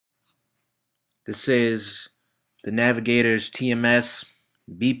This is the Navigators TMS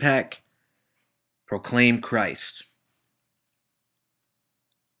BPAC Proclaim Christ.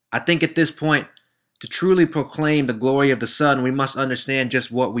 I think at this point, to truly proclaim the glory of the Son, we must understand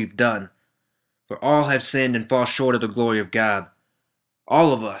just what we've done. For all have sinned and fall short of the glory of God.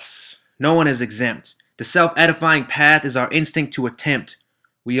 All of us. No one is exempt. The self-edifying path is our instinct to attempt.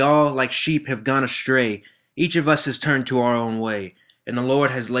 We all, like sheep, have gone astray. Each of us has turned to our own way, and the Lord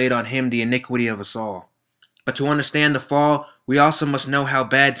has laid on him the iniquity of us all. But to understand the fall, we also must know how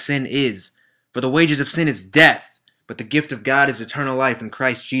bad sin is. For the wages of sin is death, but the gift of God is eternal life in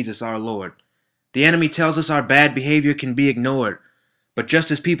Christ Jesus our Lord. The enemy tells us our bad behavior can be ignored, but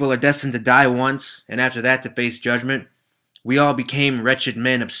just as people are destined to die once, and after that to face judgment, we all became wretched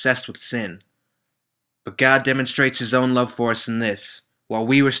men obsessed with sin. But God demonstrates his own love for us in this. While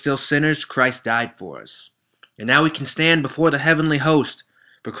we were still sinners, Christ died for us. And now we can stand before the heavenly host,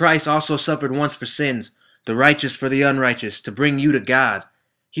 for Christ also suffered once for sins, the righteous for the unrighteous, to bring you to God.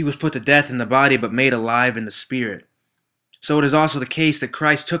 He was put to death in the body, but made alive in the spirit. So it is also the case that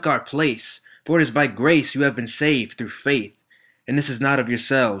Christ took our place, for it is by grace you have been saved through faith. And this is not of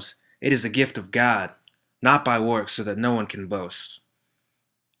yourselves, it is a gift of God, not by works, so that no one can boast.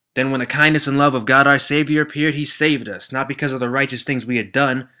 Then when the kindness and love of God our Savior appeared, he saved us, not because of the righteous things we had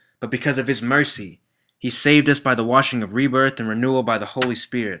done, but because of his mercy. He saved us by the washing of rebirth and renewal by the Holy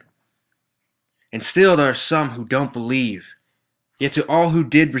Spirit. And still there are some who don't believe. Yet to all who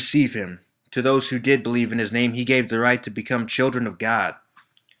did receive him, to those who did believe in his name, he gave the right to become children of God.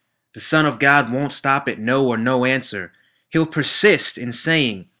 The Son of God won't stop at no or no answer. He'll persist in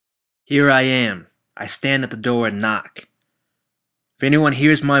saying, "Here I am. I stand at the door and knock. If anyone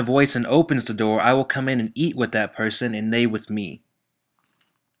hears my voice and opens the door, I will come in and eat with that person and they with me."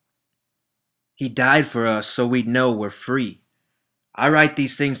 He died for us so we'd know we're free. I write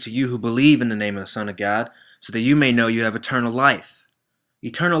these things to you who believe in the name of the Son of God, so that you may know you have eternal life.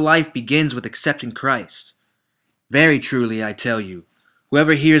 Eternal life begins with accepting Christ. Very truly, I tell you,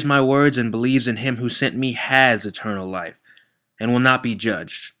 whoever hears my words and believes in him who sent me has eternal life, and will not be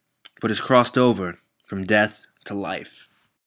judged, but is crossed over from death to life.